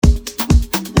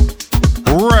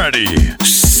Ready,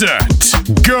 set,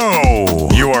 go!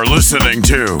 You are listening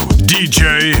to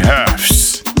DJ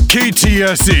Hefts,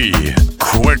 KTSE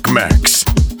Quick Mix.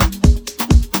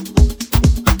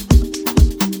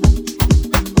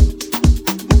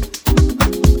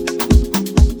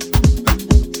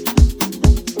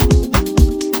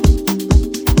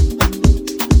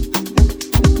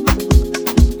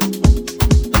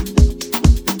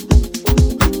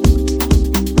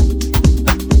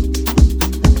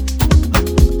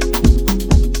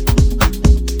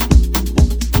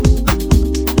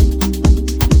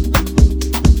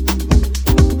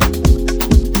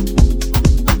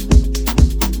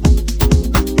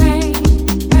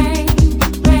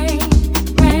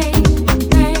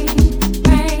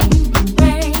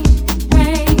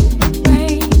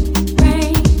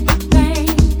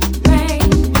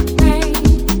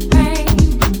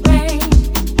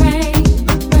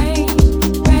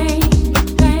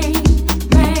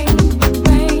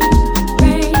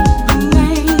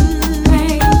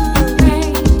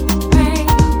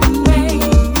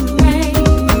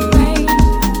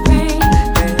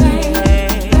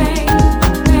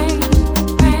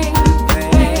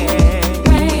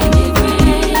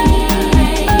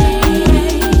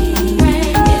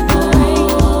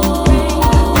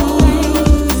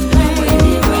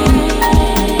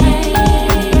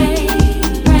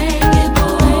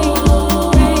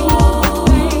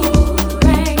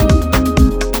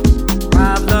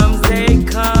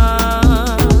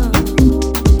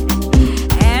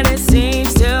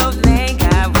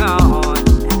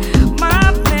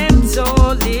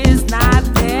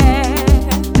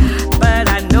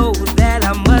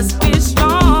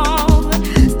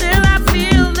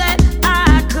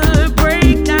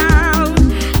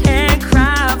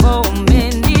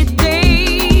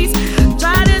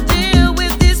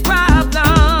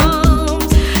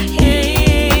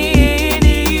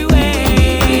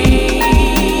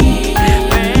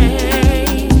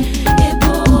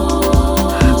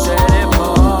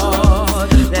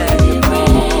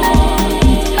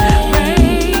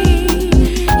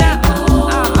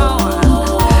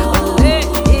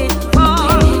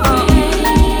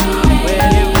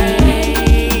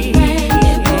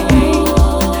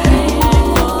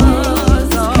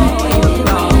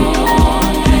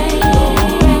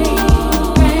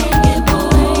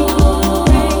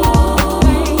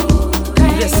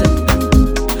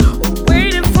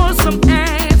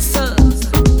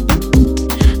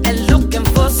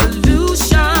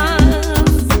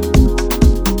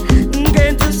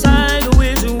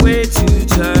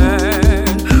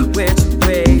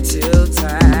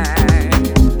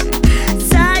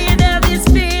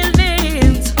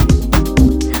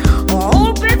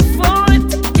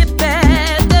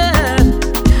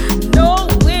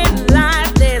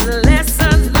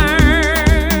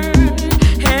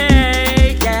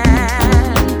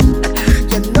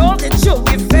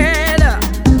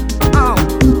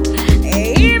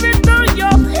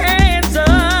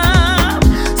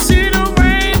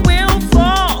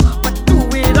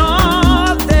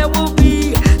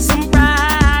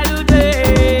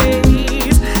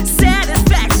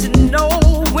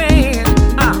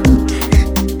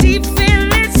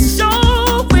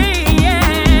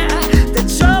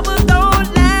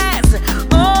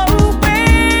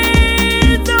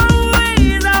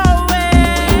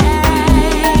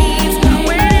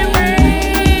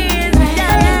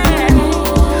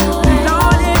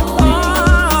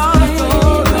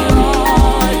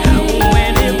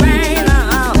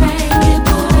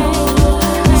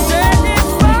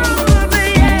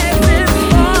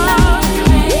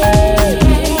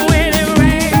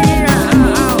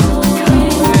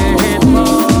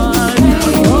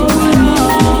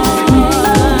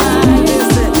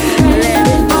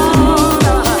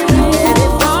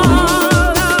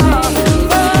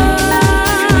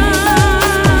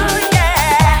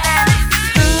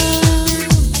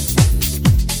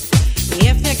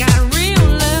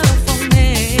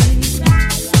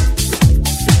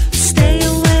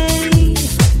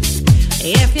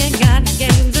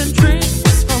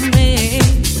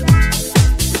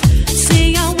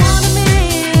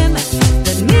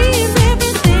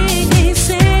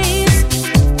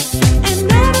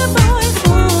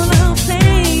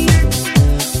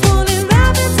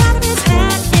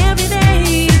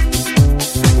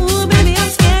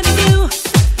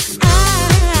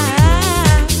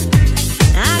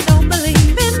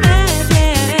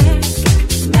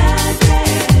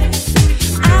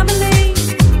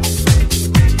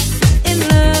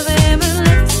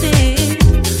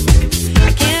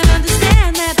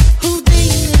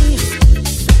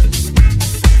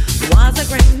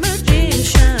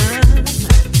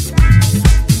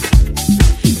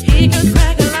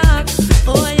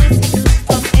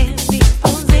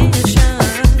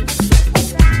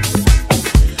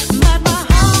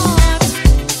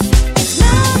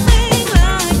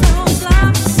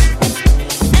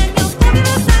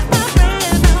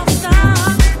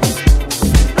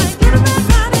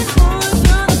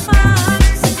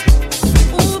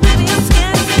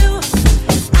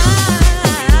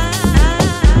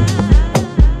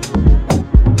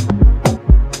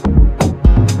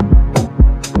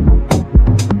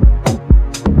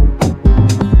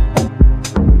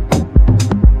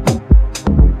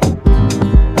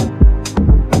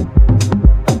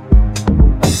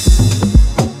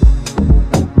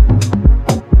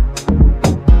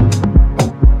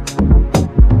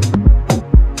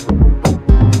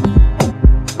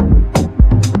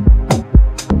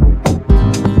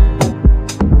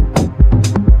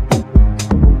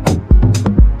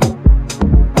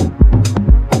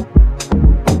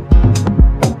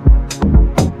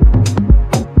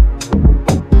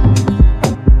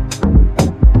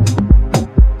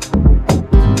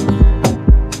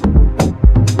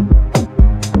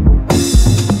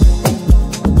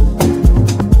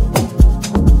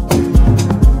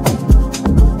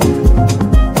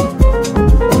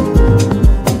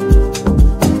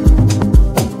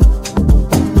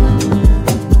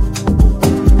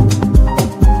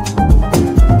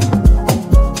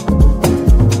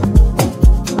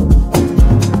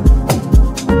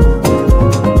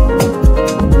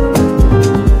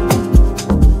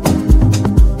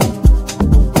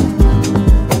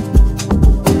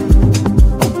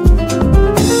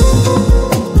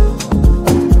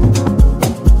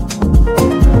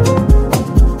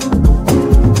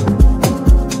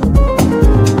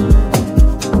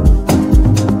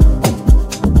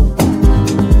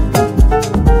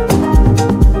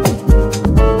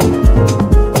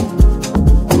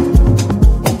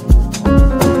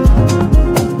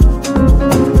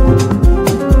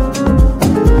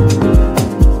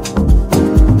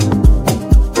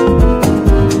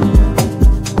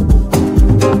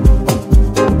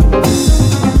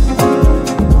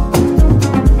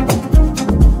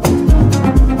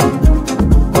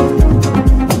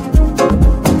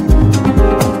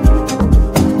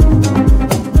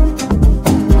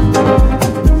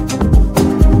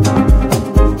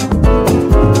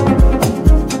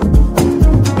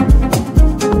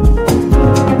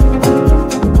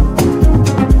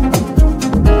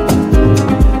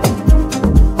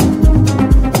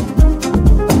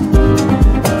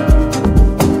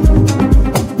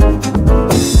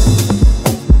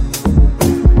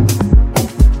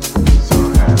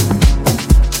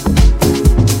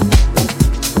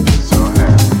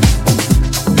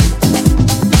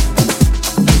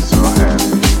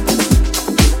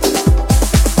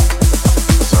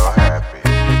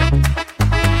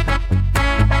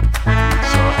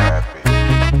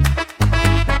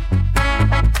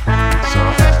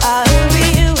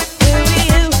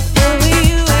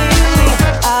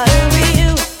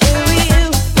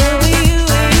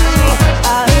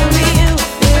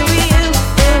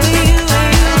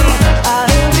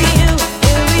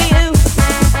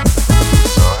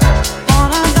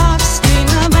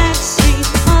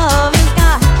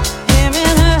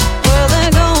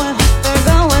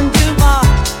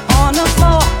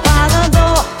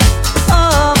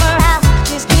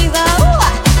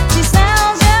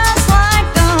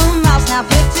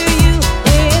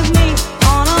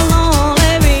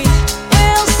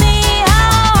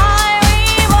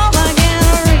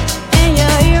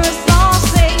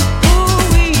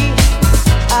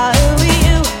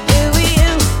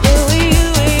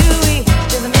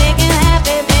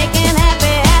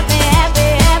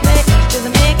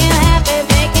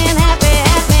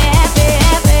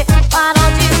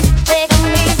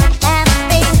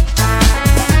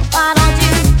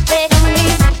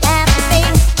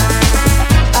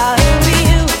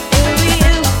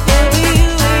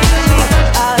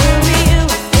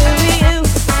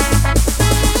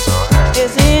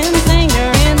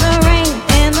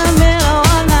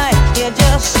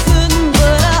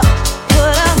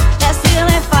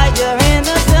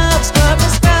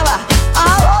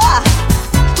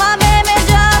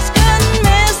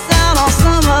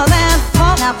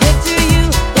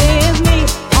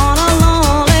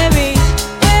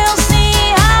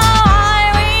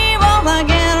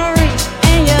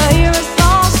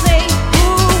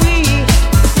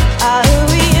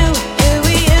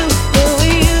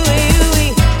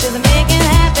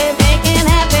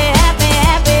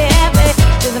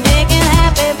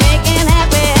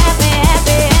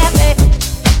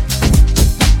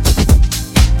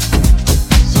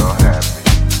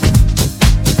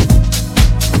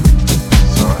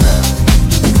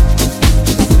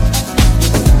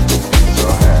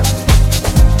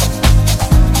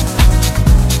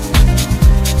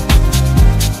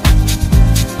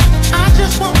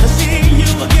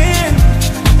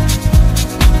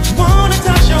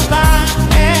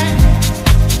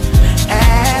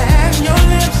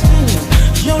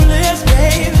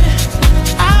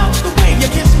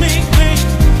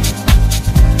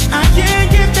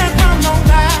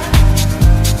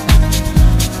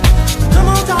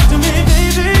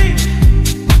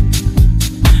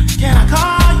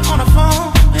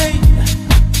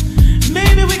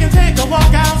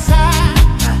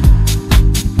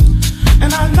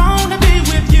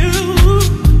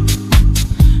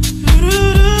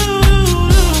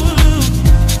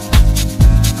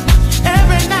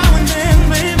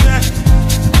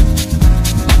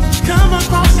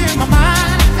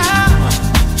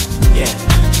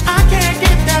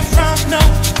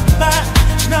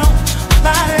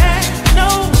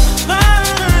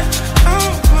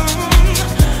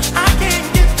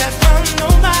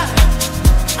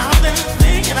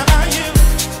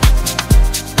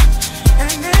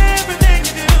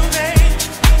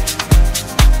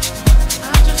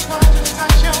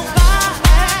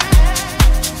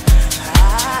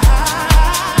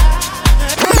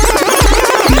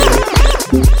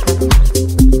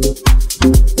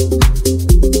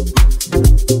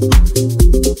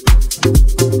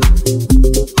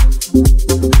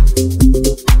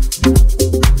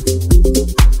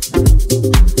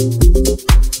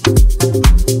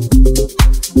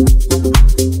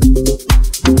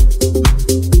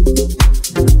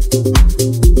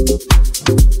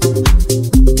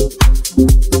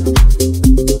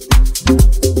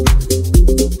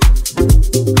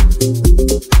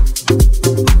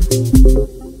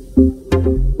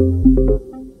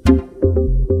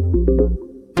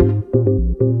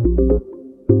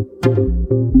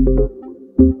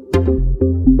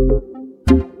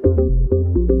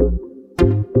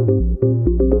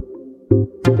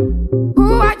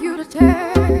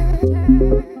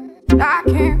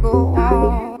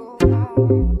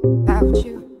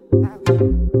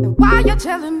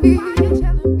 telling me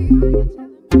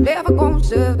never gonna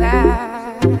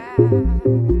survive.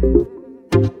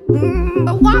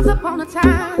 But once upon a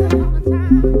time,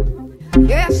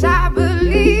 yes, I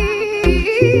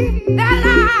believe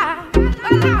that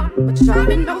but show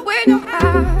me no way, no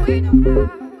how.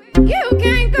 You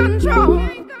can't control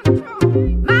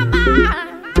my mind.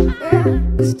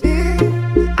 Yeah,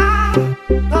 still I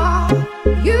thought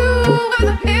you were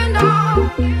the end all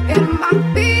and my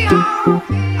be all.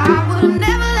 I would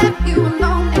never let you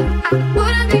alone, and I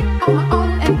wouldn't be on my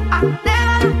own, and I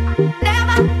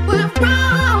never would have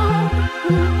grown.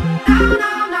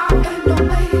 No, ain't no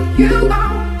way you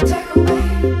gon' take away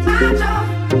my joy,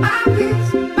 my peace,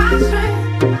 my strength.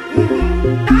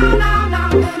 No,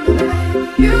 ain't no way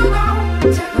you gon'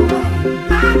 take away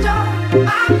my joy,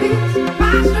 my peace,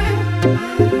 my strength.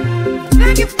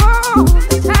 Thank you for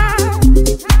the time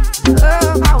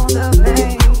of all the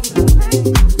things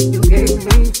you gave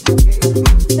me.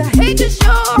 The hate you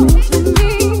showed to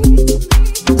me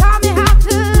taught me how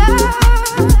to love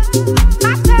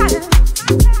myself.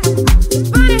 It's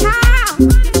funny how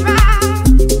you try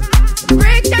to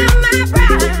break down my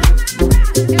pride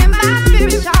and my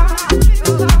spirit sharp.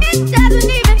 It doesn't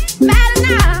even matter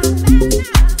now,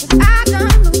 'cause I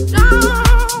done moved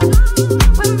on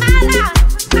with my life.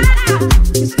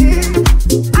 Still,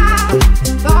 I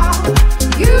thought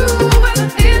you were the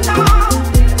end all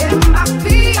and my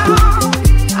be all.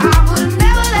 I would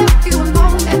never let you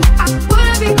alone, and I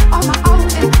wouldn't be on my own,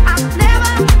 and I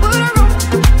never would have wrote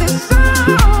this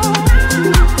song.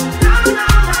 No,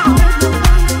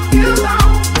 you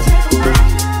gon' take away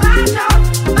my joy,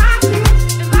 my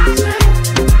peace, and my strength.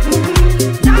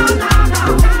 No,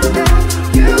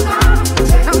 you gon'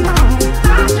 take away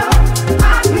my joy,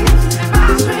 my peace, and my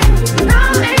strength. No,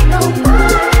 ain't no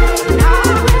way, no.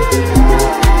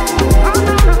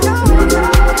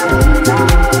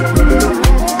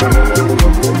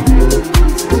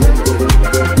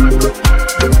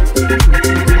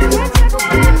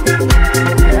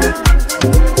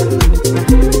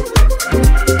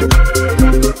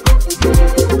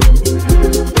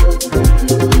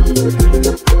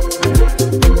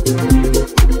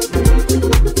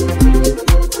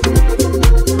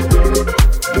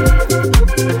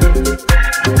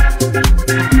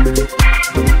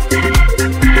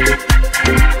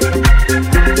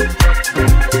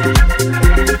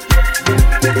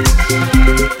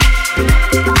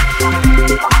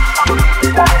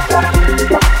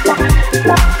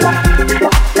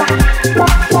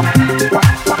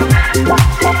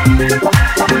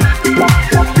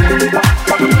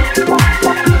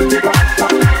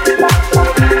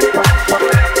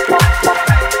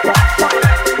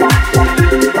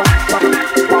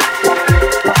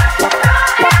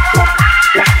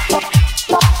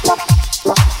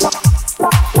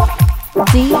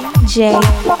 DJ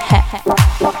Hef.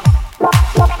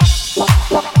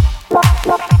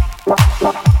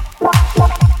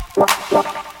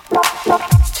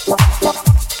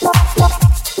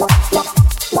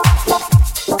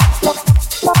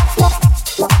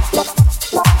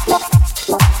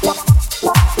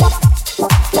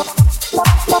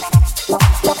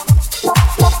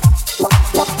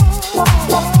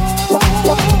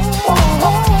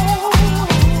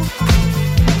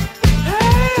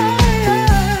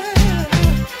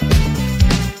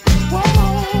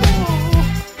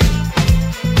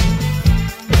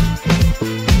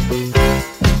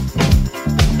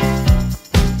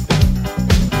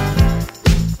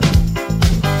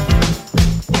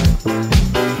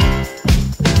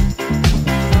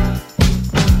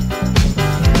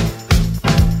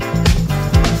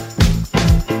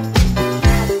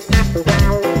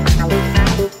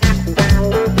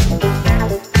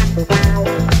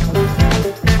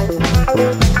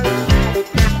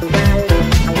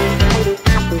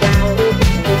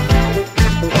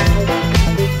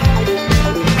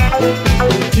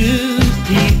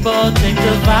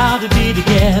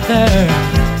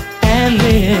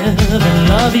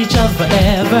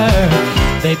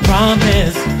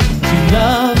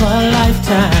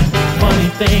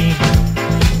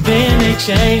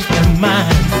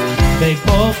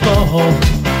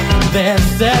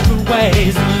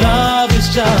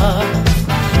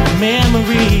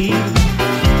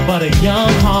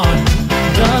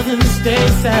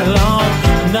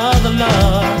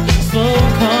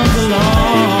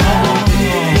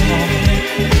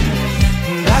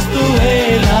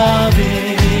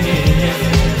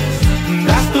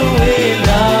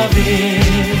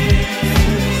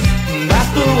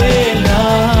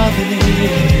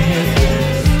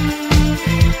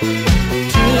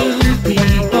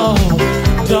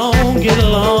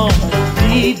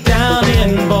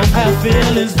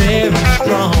 Feeling is very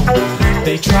strong.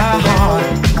 They try hard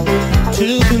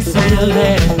to conceal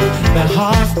it. Their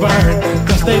hearts burn,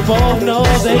 cause they both know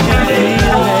they can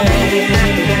feel it.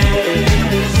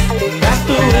 That's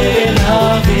the way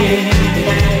love is.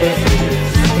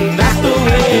 That's the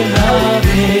way love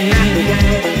is.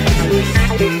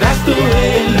 That's the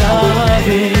way love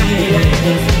is.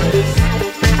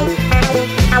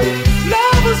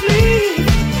 Lovers leave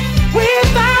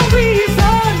without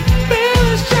reason.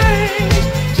 Feelings change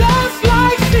just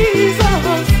like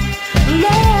seasons.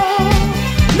 Love,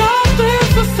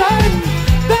 nothing's the same.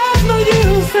 There's no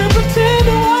use in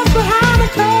pretending what's behind the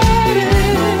curtain.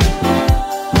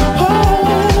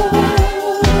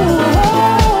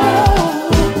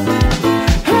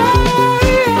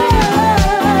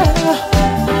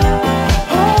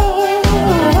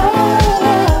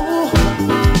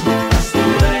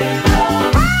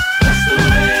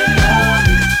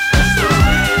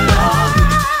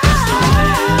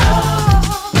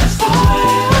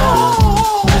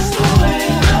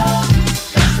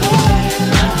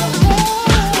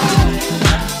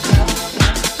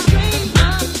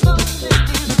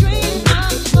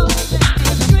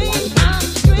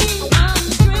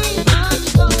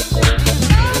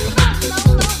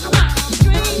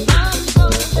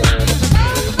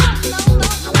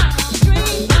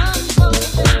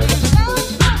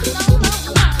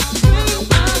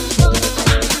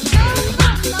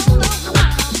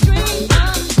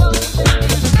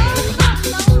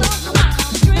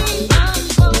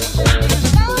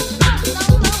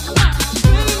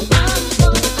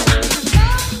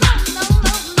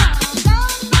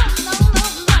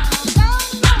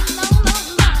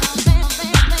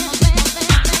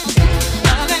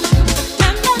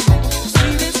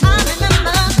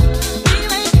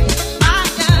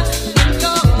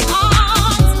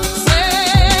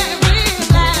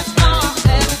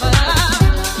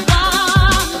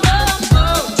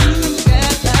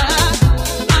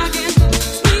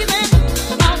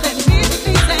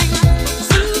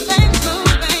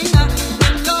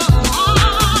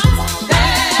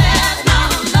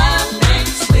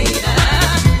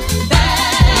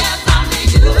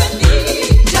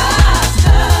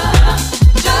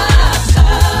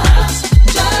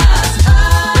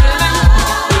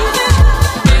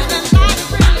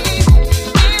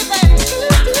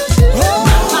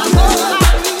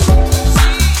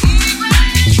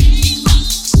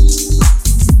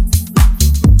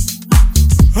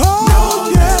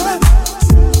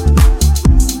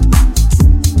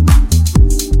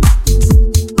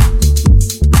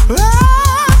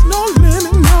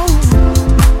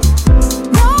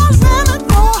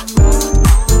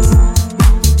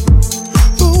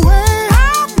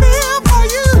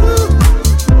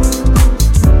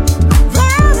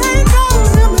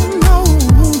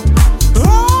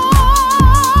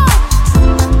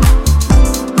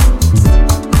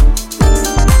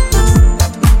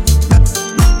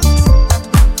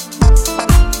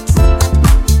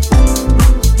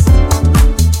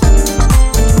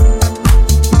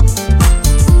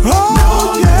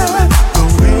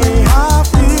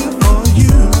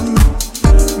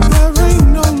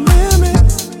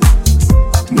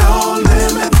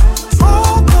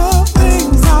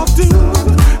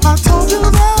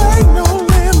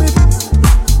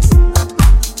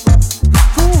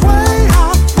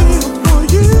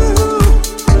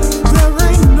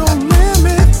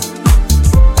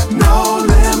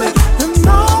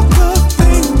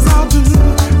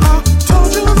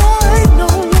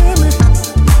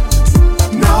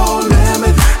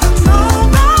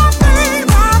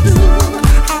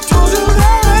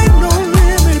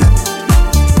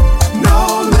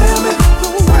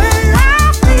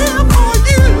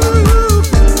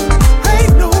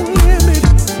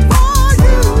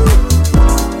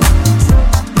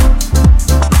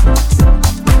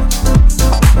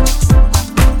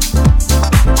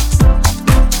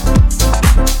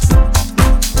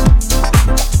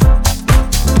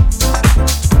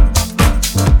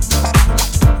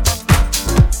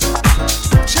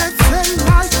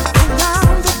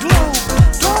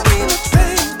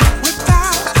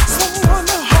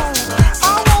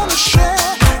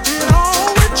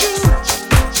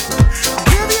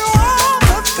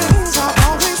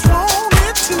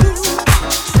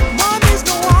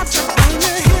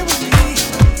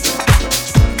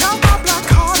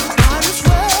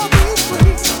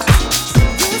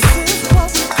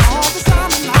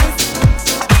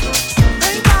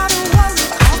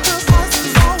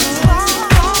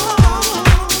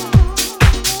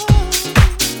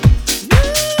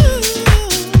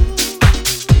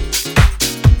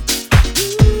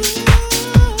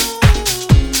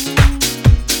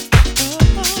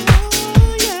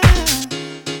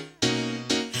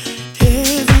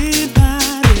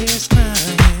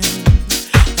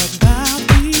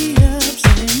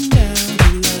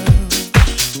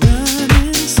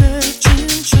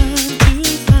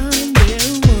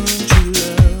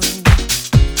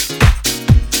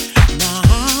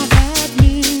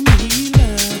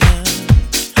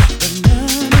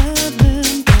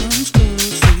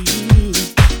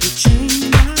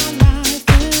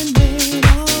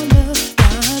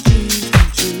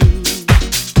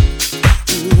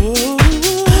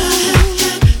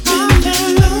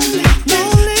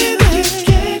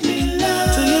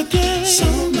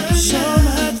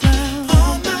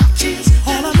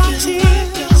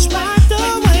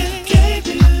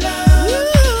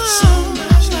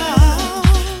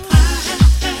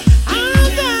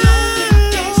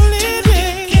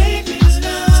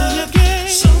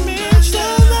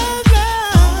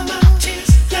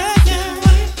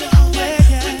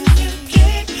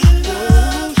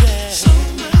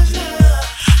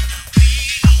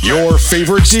 your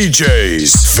favorite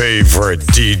DJ's favorite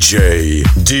DJ,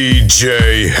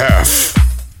 DJ Hef.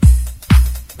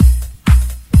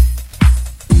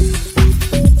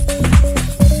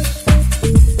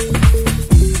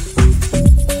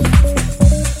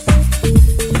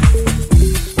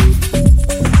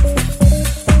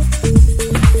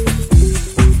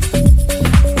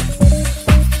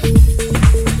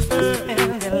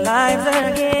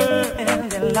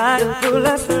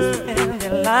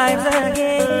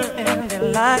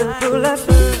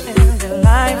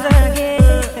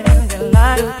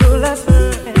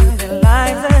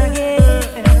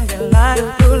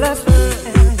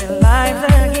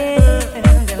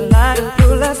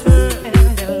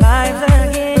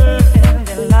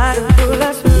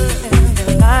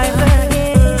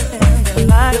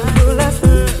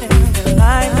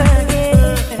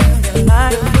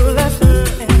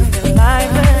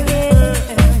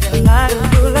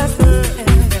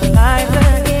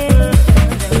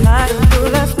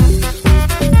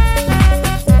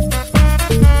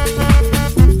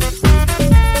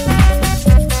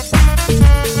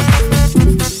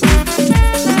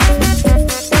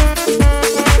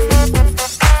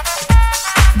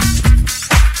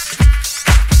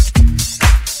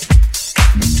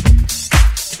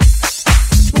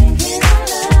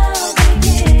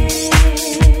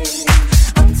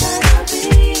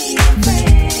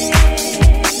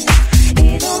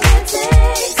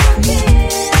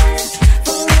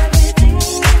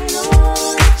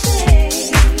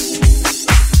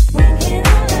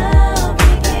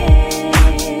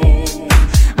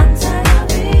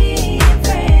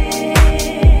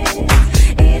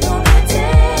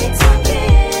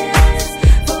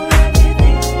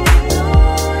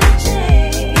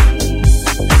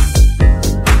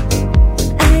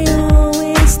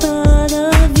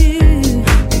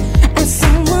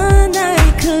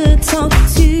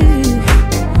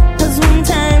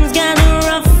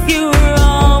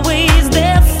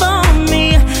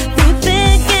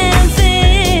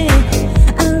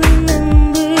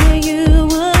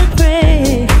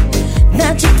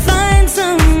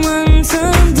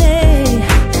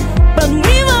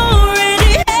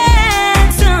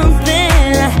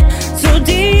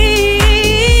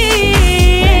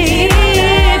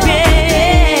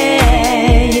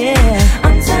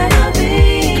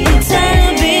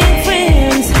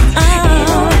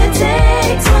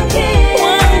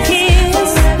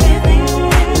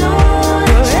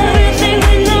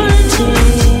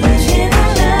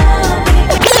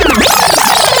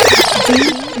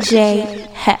 DJ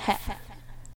Hef.